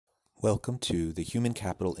Welcome to the Human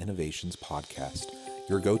Capital Innovations Podcast,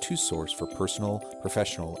 your go-to source for personal,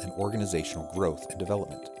 professional, and organizational growth and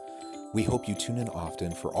development. We hope you tune in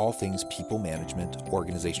often for all things people management,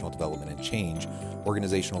 organizational development and change,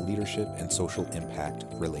 organizational leadership, and social impact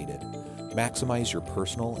related. Maximize your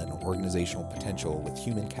personal and organizational potential with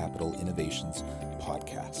Human Capital Innovations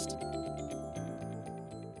Podcast.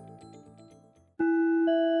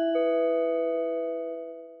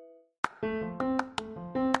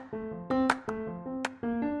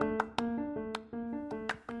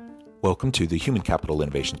 Welcome to the Human Capital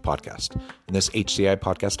Innovations Podcast. In this HCI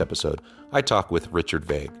podcast episode, I talk with Richard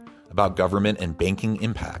Vague about government and banking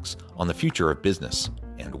impacts on the future of business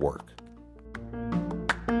and work.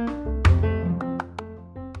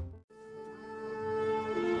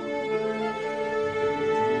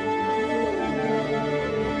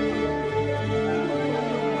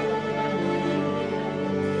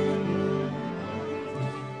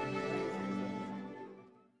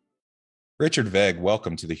 Richard Vague,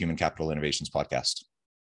 welcome to the Human Capital Innovations Podcast.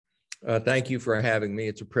 Thank you for having me.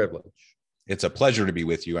 It's a privilege. It's a pleasure to be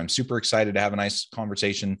with you. I'm super excited to have a nice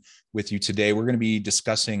conversation with you today. We're going to be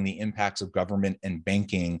discussing the impacts of government and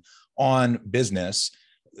banking on business,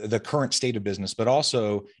 the current state of business, but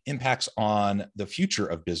also impacts on the future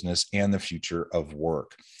of business and the future of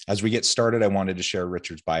work. As we get started, I wanted to share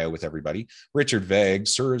Richard's bio with everybody. Richard Vague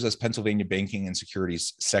serves as Pennsylvania Banking and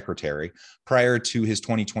Securities Secretary. Prior to his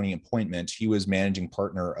 2020 appointment, he was managing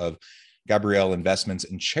partner of Gabrielle Investments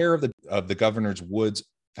and chair of the Governor's Woods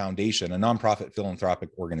Foundation, a nonprofit philanthropic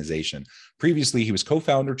organization. Previously, he was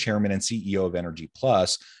co-founder, chairman, and CEO of Energy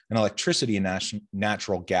Plus, an electricity and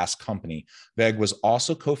natural gas company. Vague was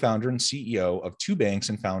also co-founder and CEO of two banks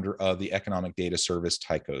and founder of the economic data service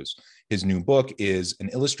Tycos. His new book is An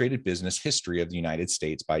Illustrated Business History of the United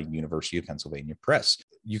States by University of Pennsylvania Press.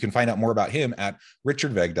 You can find out more about him at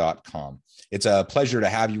richardvague.com. It's a pleasure to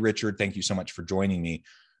have you, Richard. Thank you so much for joining me.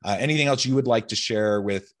 Anything else you would like to share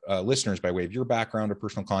with listeners by way of your background or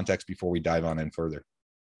personal context before we dive on in further?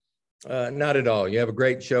 Not at all. You have a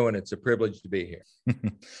great show, and it's a privilege to be here.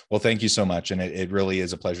 Well, thank you so much. And it really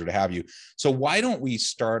is a pleasure to have you. So why don't we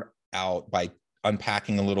start out by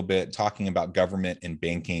unpacking a little bit, talking about government and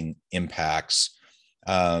banking impacts.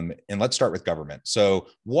 And let's start with government. So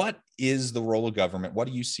what is the role of government? What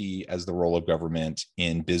do you see as the role of government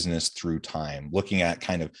in business through time? Looking at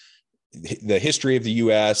kind of the history of the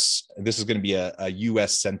U.S., this is going to be a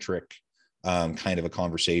U.S.-centric kind of a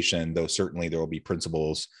conversation, though certainly there will be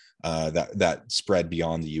principles that spread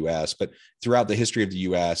beyond the U.S. But throughout the history of the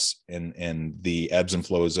U.S. and the ebbs and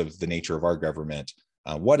flows of the nature of our government,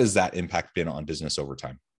 what has that impact been on business over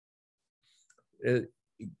time?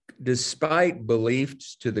 Despite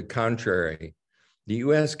beliefs to the contrary, the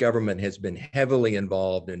U.S. government has been heavily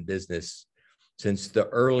involved in business since the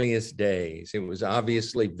earliest days. It was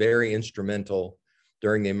obviously very instrumental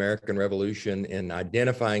during the American Revolution in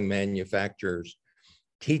identifying manufacturers,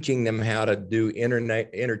 teaching them how to do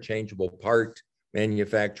interchangeable part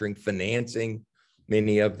manufacturing, financing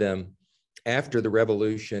many of them. After the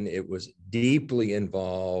Revolution, it was deeply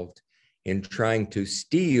involved in trying to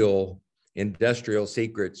steal industrial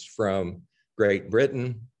secrets from Great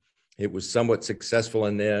Britain. It was somewhat successful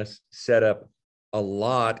in this, set up a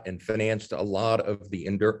lot and financed a lot of the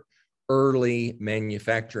early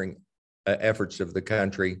manufacturing efforts of the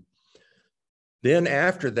country. Then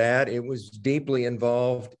after that, it was deeply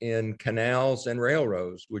involved in canals and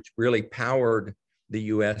railroads, which really powered the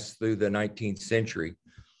U.S. through the 19th century.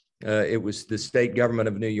 It was the state government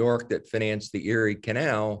of New York that financed the Erie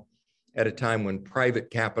Canal at a time when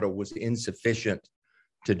private capital was insufficient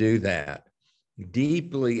to do that.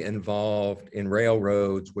 Deeply involved in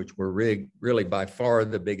railroads, which were really by far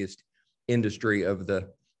the biggest industry of the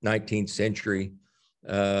 19th century,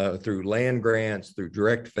 through land grants, through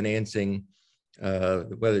direct financing,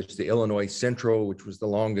 whether it's the Illinois Central, which was the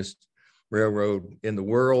longest railroad in the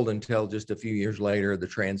world until just a few years later, the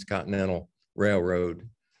Transcontinental Railroad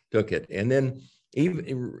took it. And then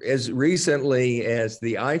even as recently as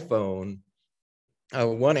the iPhone,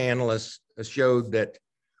 one analyst showed that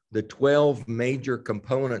the 12 major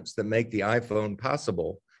components that make the iPhone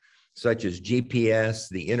possible, such as GPS,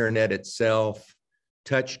 the internet itself,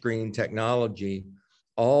 touchscreen technology,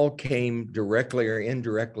 all came directly or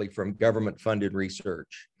indirectly from government-funded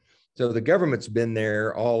research. So the government's been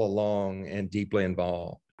there all along and deeply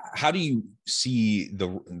involved. How do you see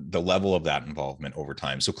the level of that involvement over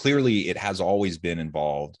time? So clearly it has always been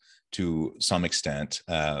involved to some extent.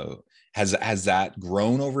 Has that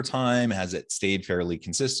grown over time? Has it stayed fairly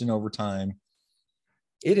consistent over time?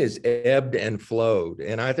 It has ebbed and flowed.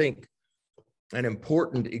 And I think an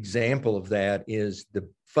important example of that is the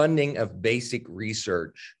funding of basic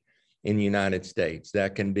research in the United States.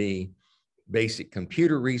 That can be basic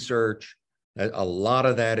computer research. A lot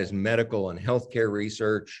of that is medical and healthcare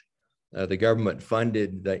research. The government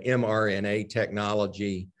funded the mRNA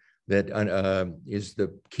technology that is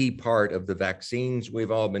the key part of the vaccines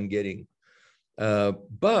we've all been getting.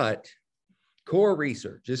 But core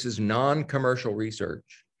research, this is non-commercial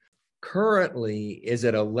research, currently is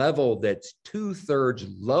at a level that's 2/3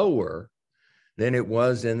 lower than it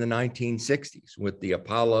was in the 1960s with the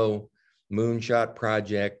Apollo moonshot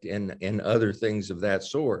project and other things of that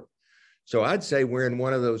sort. So I'd say we're in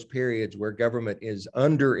one of those periods where government is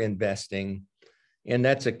under investing. And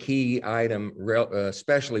that's a key item,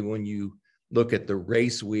 especially when you look at the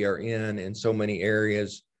race we are in so many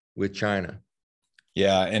areas with China.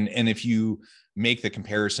 Yeah. And if you make the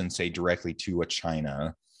comparison, say directly to a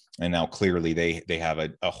China, and now clearly they have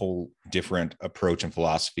a whole different approach and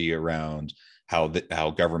philosophy around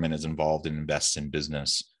how government is involved and invests in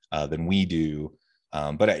business than we do.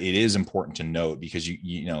 But it is important to note, because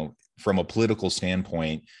you know, from a political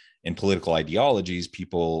standpoint, in political ideologies,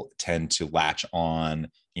 people tend to latch on,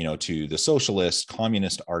 you know, to the socialist,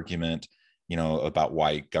 communist argument, you know, about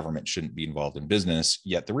why government shouldn't be involved in business.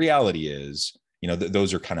 Yet the reality is, you know,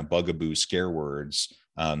 those are kind of bugaboo scare words.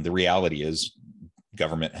 The reality is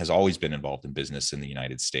government has always been involved in business in the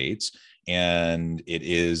United States, and it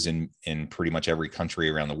is in pretty much every country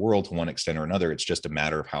around the world to one extent or another. It's just a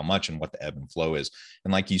matter of how much and what the ebb and flow is.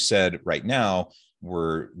 And like you said, right now,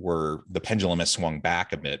 the pendulum has swung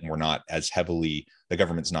back a bit, and the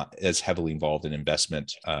government's not as heavily involved in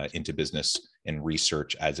investment into business and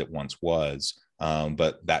research as it once was.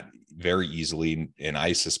 But that very easily, and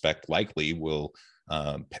I suspect likely, will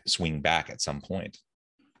swing back at some point.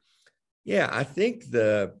 Yeah, I think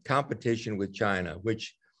the competition with China,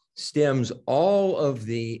 which stems all of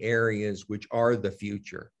the areas which are the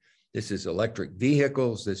future. This is electric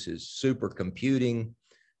vehicles, this is supercomputing,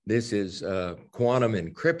 this is quantum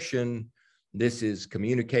encryption, this is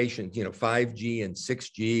communication, you know, 5G and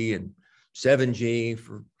 6G and 7G,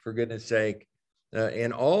 for goodness sake.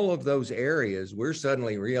 In all of those areas, we're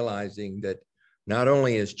suddenly realizing that not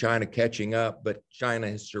only is China catching up, but China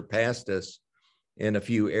has surpassed us in a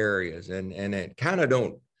few areas. And it kind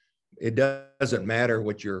of it doesn't matter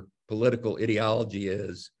what your political ideology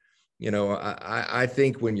is. You know, I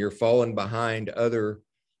think when you're falling behind other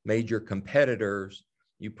major competitors,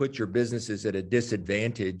 you put your businesses at a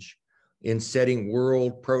disadvantage in setting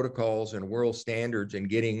world protocols and world standards and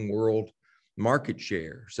getting world market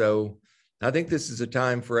share. So I think this is a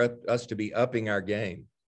time for us to be upping our game.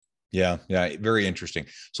 Yeah, very interesting.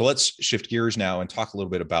 So let's shift gears now and talk a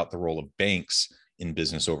little bit about the role of banks in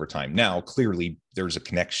business over time. Now, clearly, there's a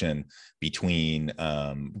connection between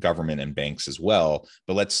government and banks as well,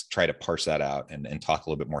 but let's try to parse that out and talk a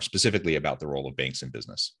little bit more specifically about the role of banks in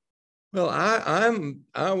business. Well,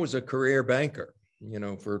 I was a career banker. You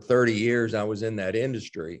know, for 30 years, I was in that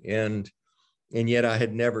industry, and yet I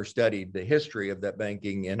had never studied the history of that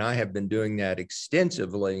banking, and I have been doing that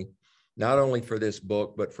extensively, not only for this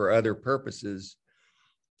book, but for other purposes.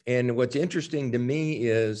 And what's interesting to me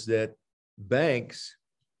is that banks,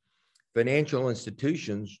 financial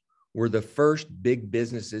institutions, were the first big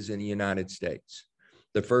businesses in the United States.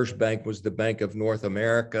 The first bank was the Bank of North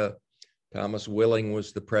America. Thomas Willing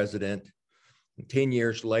was the president. 10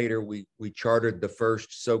 years later, we chartered the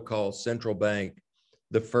first so-called central bank,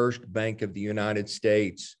 the first bank of the United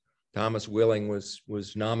States. Thomas Willing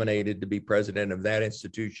was nominated to be president of that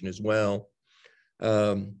institution as well.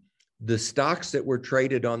 The stocks that were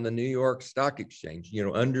traded on the New York Stock Exchange, you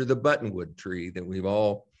know, under the buttonwood tree that we've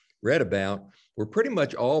all read about, were pretty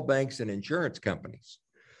much all banks and insurance companies.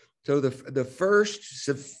 So the first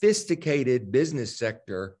sophisticated business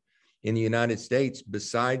sector in the United States,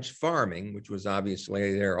 besides farming, which was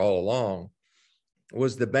obviously there all along,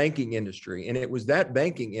 was the banking industry. And it was that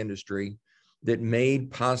banking industry that made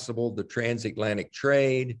possible the transatlantic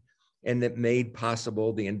trade and that made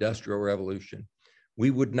possible the Industrial Revolution. We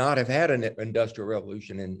would not have had an industrial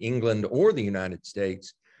revolution in England or the United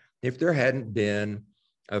States if there hadn't been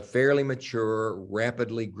a fairly mature,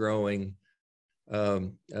 rapidly growing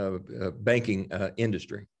banking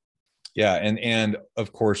industry. Yeah, and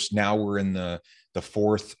of course now we're in the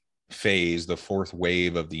fourth phase, the fourth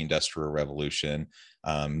wave of the Industrial Revolution.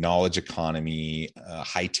 Knowledge economy,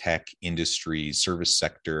 high-tech industries, service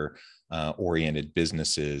sector oriented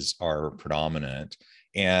businesses are predominant,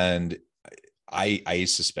 and I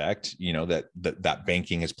suspect, you know, that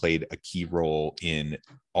banking has played a key role in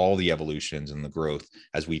all the evolutions and the growth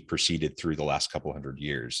as we proceeded through the last couple hundred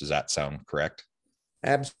years. Does that sound correct?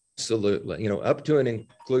 Absolutely. Up to and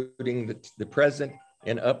including the present,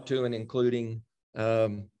 and up to and including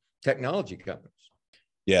technology companies.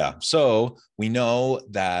 Yeah. So we know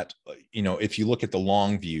that, if you look at the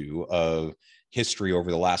long view of history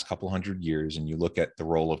over the last couple hundred years, and you look at the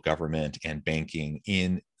role of government and banking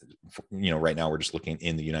in, right now we're just looking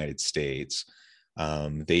in the United States.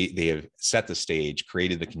 They have set the stage,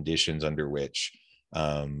 created the conditions under which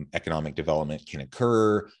economic development can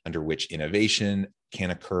occur, under which innovation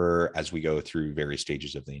can occur as we go through various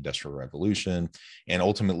stages of the Industrial Revolution. And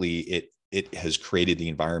ultimately, it has created the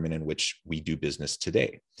environment in which we do business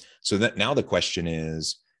today. So that now the question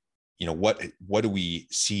is, what do we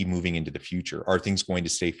see moving into the future? Are things going to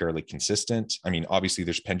stay fairly consistent? I mean, obviously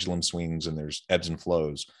there's pendulum swings and there's ebbs and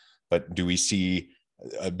flows, but do we see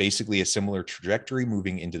basically a similar trajectory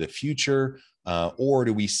moving into the future? Or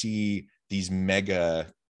do we see these mega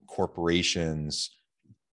corporations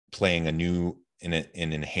playing an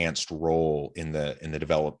enhanced role in the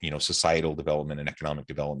societal development and economic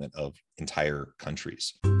development of entire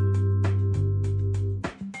countries?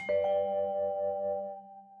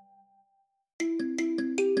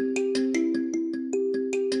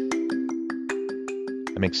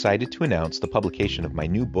 I'm excited to announce the publication of my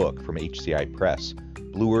new book from HCI Press,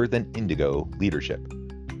 Bluer Than Indigo Leadership: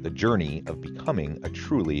 The Journey of Becoming a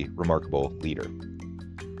Truly Remarkable Leader.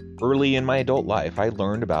 Early in my adult life, I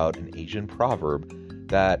learned about an Asian proverb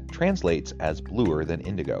that translates as bluer than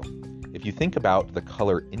indigo. If you think about the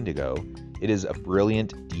color indigo, it is a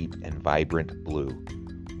brilliant, deep, and vibrant blue,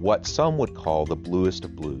 what some would call the bluest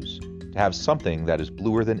of blues. To have something that is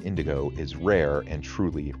bluer than indigo is rare and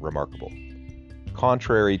truly remarkable.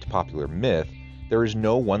 Contrary to popular myth, there is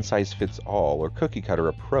no one-size-fits-all or cookie-cutter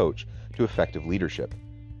approach to effective leadership.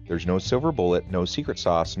 There's no silver bullet, no secret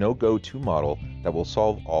sauce, no go-to model that will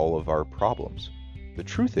solve all of our problems. The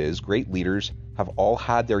truth is, great leaders have all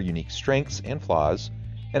had their unique strengths and flaws,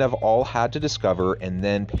 and have all had to discover and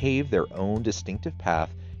then pave their own distinctive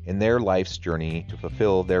path in their life's journey to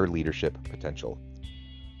fulfill their leadership potential.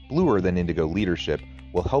 Bluer Than Indigo Leadership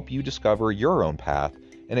will help you discover your own path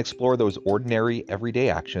and explore those ordinary, everyday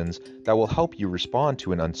actions that will help you respond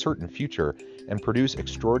to an uncertain future and produce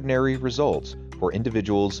extraordinary results for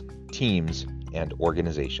individuals, teams, and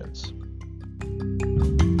organizations.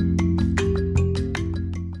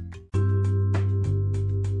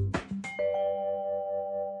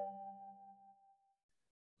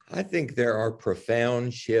 I think there are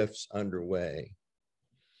profound shifts underway.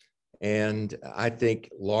 And I think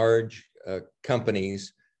large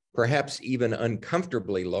companies, perhaps even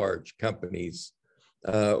uncomfortably large companies,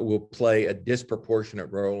 will play a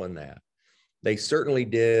disproportionate role in that. They certainly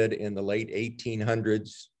did in the late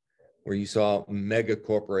 1800s, where you saw mega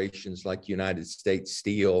corporations like United States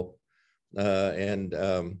Steel and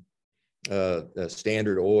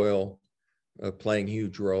Standard Oil playing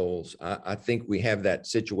huge roles. I think we have that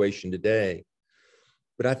situation today.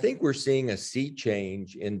 But I think we're seeing a sea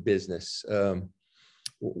change in business.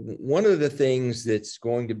 One of the things that's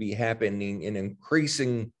going to be happening in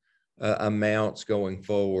increasing amounts going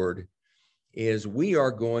forward is we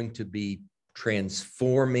are going to be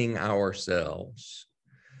transforming ourselves.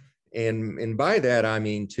 And by that, I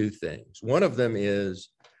mean two things. One of them is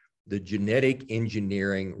the genetic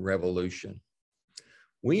engineering revolution.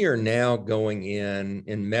 We are now going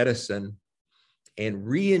in medicine and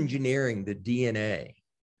re-engineering the DNA.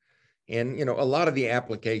 And, a lot of the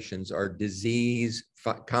applications are disease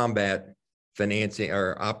combat financing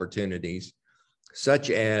or opportunities, such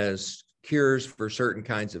as cures for certain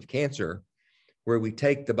kinds of cancer, where we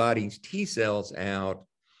take the body's T cells out,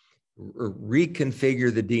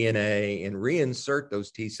 reconfigure the DNA, and reinsert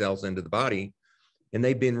those T cells into the body, and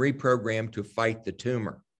they've been reprogrammed to fight the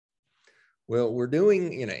tumor. Well, we're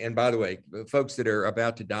doing, and by the way, folks that are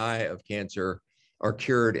about to die of cancer are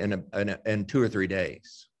cured in 2 or 3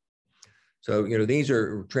 days. So, these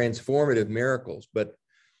are transformative miracles, but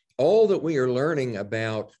all that we are learning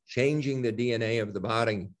about changing the DNA of the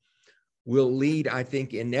body will lead, I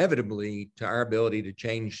think, inevitably to our ability to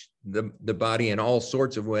change the body in all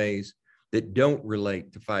sorts of ways that don't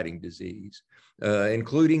relate to fighting disease,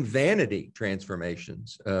 including vanity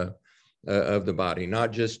transformations of the body,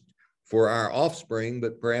 not just for our offspring,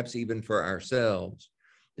 but perhaps even for ourselves.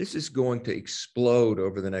 This is going to explode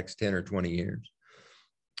over the next 10 or 20 years.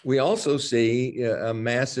 We also see a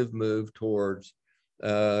massive move towards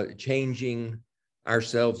changing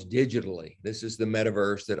ourselves digitally. This is the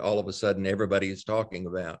metaverse that all of a sudden everybody is talking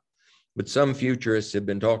about. But some futurists have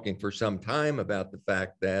been talking for some time about the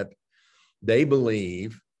fact that they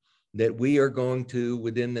believe that we are going to,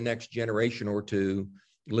 within the next generation or two,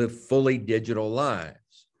 live fully digital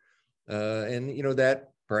lives. And that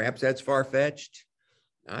perhaps that's far-fetched.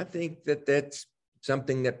 I think that that's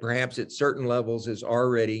something that perhaps at certain levels is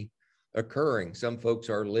already occurring. Some folks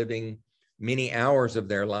are living many hours of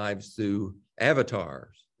their lives through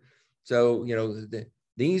avatars. So,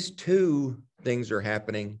 these two things are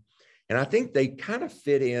happening. And I think they kind of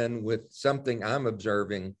fit in with something I'm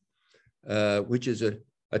observing, which is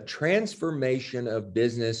a transformation of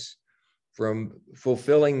business from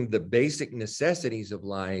fulfilling the basic necessities of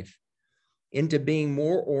life into being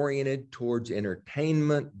more oriented towards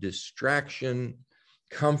entertainment, distraction,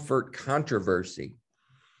 comfort, controversy.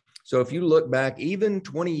 So if you look back even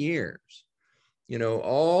 20 years,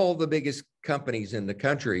 all the biggest companies in the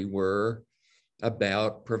country were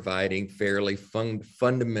about providing fairly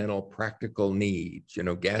fundamental practical needs,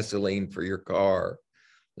 gasoline for your car,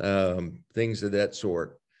 things of that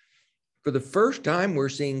sort. For the first time, we're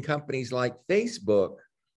seeing companies like Facebook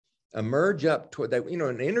emerge up toward that,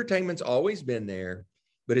 and entertainment's always been there,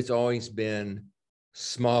 but it's always been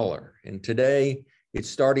smaller. And today it's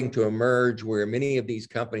starting to emerge where many of these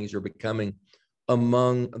companies are becoming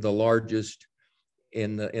among the largest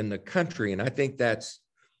in the country. And I think that's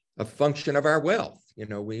a function of our wealth.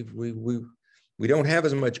 We don't have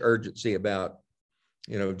as much urgency about,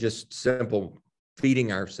 just simple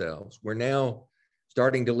feeding ourselves. We're now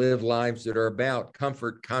starting to live lives that are about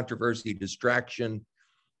comfort, controversy, distraction.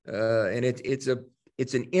 And it's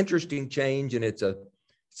an interesting change, and it's a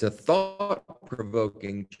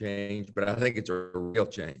thought-provoking change, but I think it's a real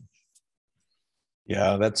change.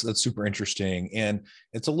 Yeah, that's super interesting. And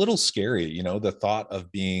it's a little scary, the thought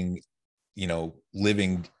of being,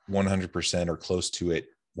 living 100% or close to it,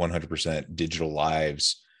 100% digital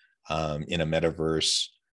lives in a metaverse.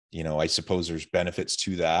 I suppose there's benefits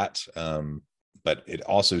to that. But it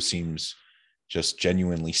also seems just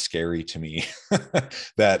genuinely scary to me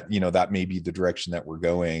that, that may be the direction that we're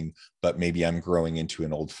going, but maybe I'm growing into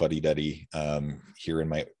an old fuddy-duddy here in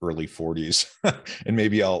my early 40s, and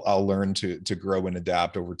maybe I'll learn to grow and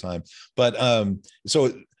adapt over time. But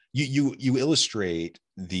so you illustrate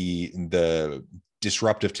the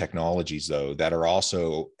disruptive technologies, though, that are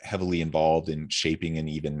also heavily involved in shaping and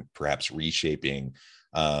even perhaps reshaping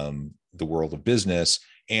the world of business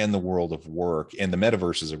and the world of work. And the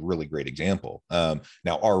metaverse is a really great example. Now,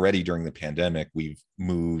 already during the pandemic,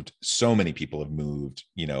 so many people have moved,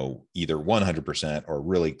 either 100% or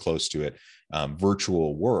really close to it,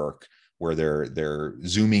 virtual work, where they're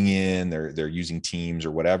zooming in, they're using Teams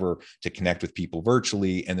or whatever to connect with people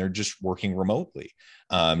virtually, and they're just working remotely.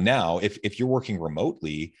 Now, if you're working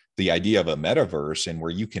remotely, the idea of a metaverse and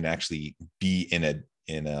where you can actually be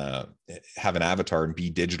have an avatar and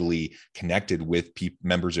be digitally connected with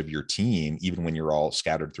members of your team, even when you're all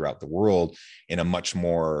scattered throughout the world, in a much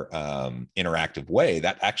more interactive way,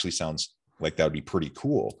 that actually sounds like that would be pretty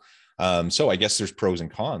cool. So I guess there's pros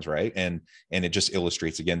and cons, right? And it just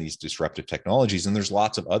illustrates, again, these disruptive technologies. And there's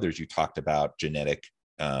lots of others. You talked about genetic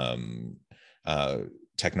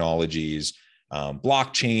technologies,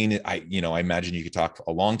 blockchain. I imagine you could talk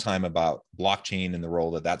a long time about blockchain and the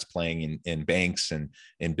role that that's playing in banks and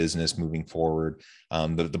in business moving forward.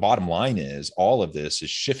 The bottom line is all of this is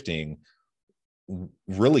shifting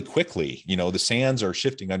really quickly. The sands are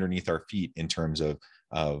shifting underneath our feet in terms of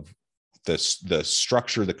the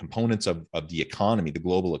structure, the components of the economy, the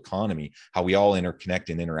global economy, how we all interconnect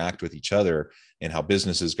and interact with each other, and how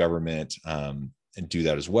businesses, government, and do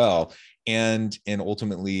that as well. And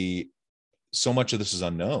ultimately, so much of this is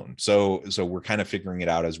unknown. So we're kind of figuring it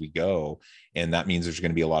out as we go. And that means there's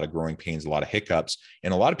going to be a lot of growing pains, a lot of hiccups.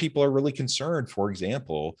 And a lot of people are really concerned, for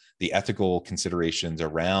example, the ethical considerations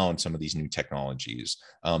around some of these new technologies,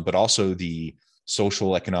 but also the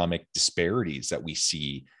social economic disparities that we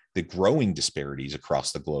see, the growing disparities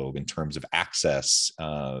across the globe in terms of access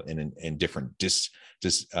and different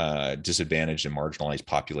disadvantaged and marginalized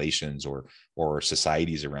populations or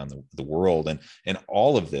societies around the world. And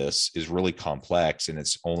all of this is really complex, and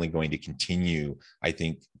it's only going to continue, I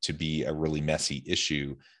think, to be a really messy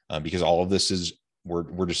issue because all of this is,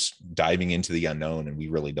 we're just diving into the unknown, and we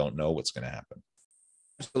really don't know what's going to happen.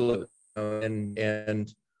 Absolutely.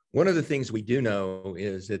 And one of the things we do know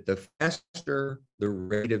is that the faster the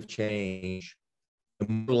rate of change, the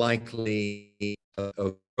more likely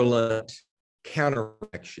a virulent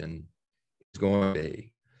counteraction is going to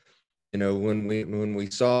be. When we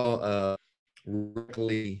saw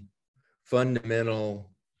really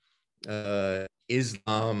fundamental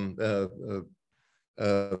Islam of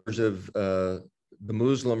the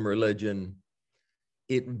Muslim religion,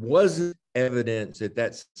 it wasn't evidence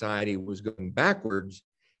that society was going backwards.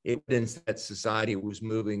 Evidence that society was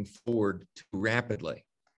moving forward too rapidly.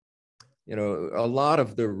 A lot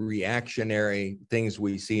of the reactionary things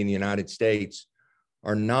we see in the United States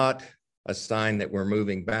are not a sign that we're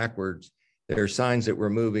moving backwards. They're signs that we're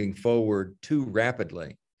moving forward too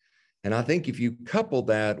rapidly. And I think if you couple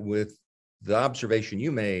that with the observation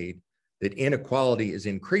you made that inequality is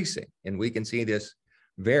increasing, and we can see this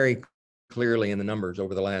very clearly in the numbers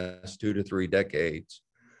over the last 2 to 3 decades,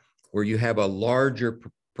 where you have a larger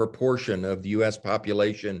proportion of the US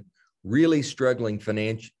population really struggling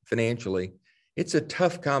financially, it's a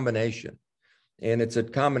tough combination. And it's a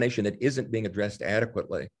combination that isn't being addressed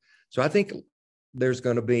adequately. So I think there's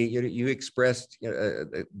going to be, you expressed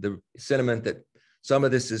the sentiment that some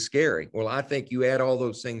of this is scary. Well, I think you add all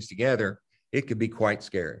those things together, it could be quite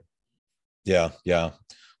scary. Yeah.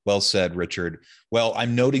 Well said, Richard. Well,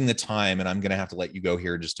 I'm noting the time and I'm going to have to let you go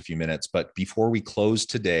here in just a few minutes. But before we close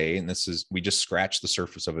today, and we just scratched the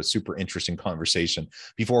surface of a super interesting conversation.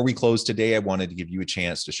 Before we close today, I wanted to give you a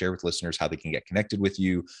chance to share with listeners how they can get connected with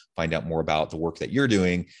you, find out more about the work that you're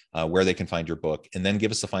doing, where they can find your book, and then give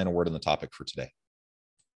us the final word on the topic for today.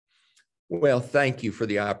 Well, thank you for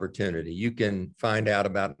the opportunity. You can find out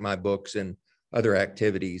about my books and other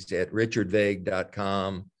activities at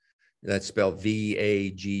richardvague.com. That's spelled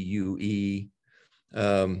VAGUE.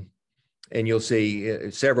 And you'll see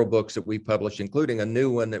several books that we published, including a new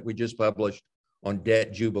one that we just published on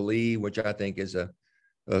debt jubilee, which I think is a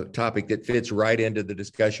topic that fits right into the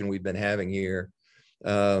discussion we've been having here.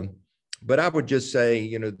 But I would just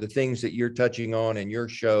say, the things that you're touching on in your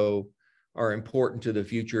show are important to the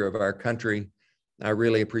future of our country. I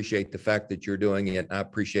really appreciate the fact that you're doing it. I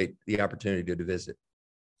appreciate the opportunity to visit.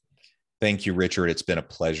 Thank you, Richard. It's been a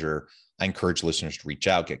pleasure. I encourage listeners to reach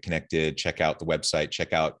out, get connected, check out the website,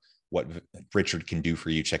 check out what Richard can do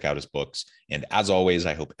for you, check out his books. And as always,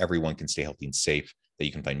 I hope everyone can stay healthy and safe, that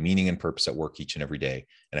you can find meaning and purpose at work each and every day.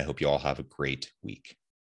 And I hope you all have a great week.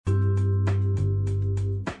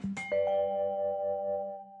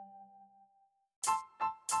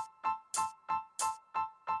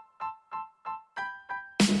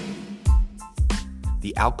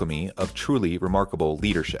 The alchemy of truly remarkable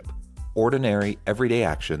leadership. Ordinary, everyday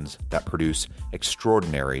actions that produce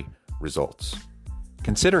extraordinary results.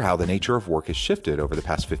 Consider how the nature of work has shifted over the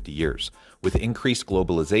past 50 years. With increased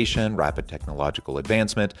globalization, rapid technological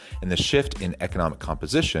advancement, and the shift in economic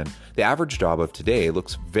composition, the average job of today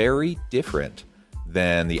looks very different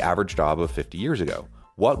than the average job of 50 years ago.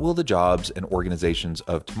 What will the jobs and organizations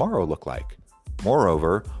of tomorrow look like?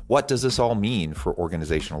 Moreover, what does this all mean for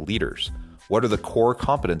organizational leaders? What are the core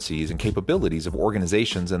competencies and capabilities of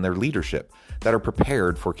organizations and their leadership that are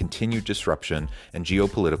prepared for continued disruption and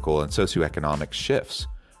geopolitical and socioeconomic shifts?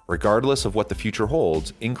 Regardless of what the future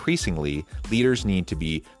holds, increasingly, leaders need to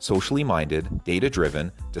be socially minded,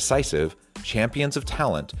 data-driven, decisive, champions of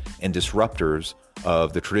talent, and disruptors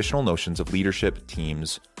of the traditional notions of leadership,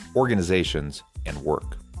 teams, organizations, and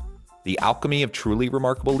work. The alchemy of truly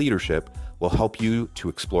remarkable leadership will help you to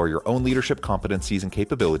explore your own leadership competencies and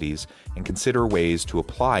capabilities and consider ways to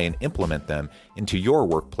apply and implement them into your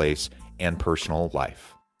workplace and personal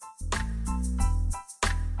life.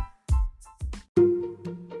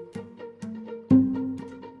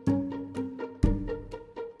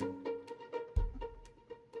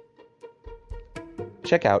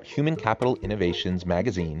 Check out Human Capital Innovations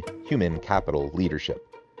magazine, Human Capital Leadership.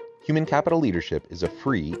 Human Capital Leadership is a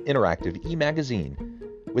free, interactive e-magazine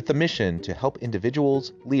with the mission to help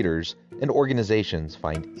individuals, leaders, and organizations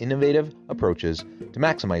find innovative approaches to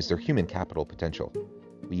maximize their human capital potential.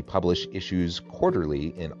 We publish issues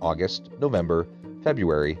quarterly in August, November,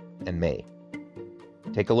 February, and May.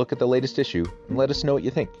 Take a look at the latest issue and let us know what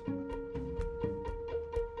you think.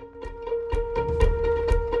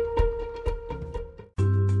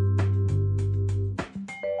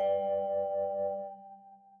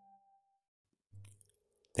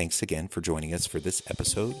 Thanks again for joining us for this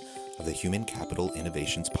episode of the Human Capital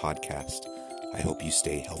Innovations Podcast. I hope you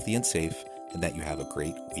stay healthy and safe and that you have a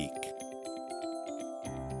great week.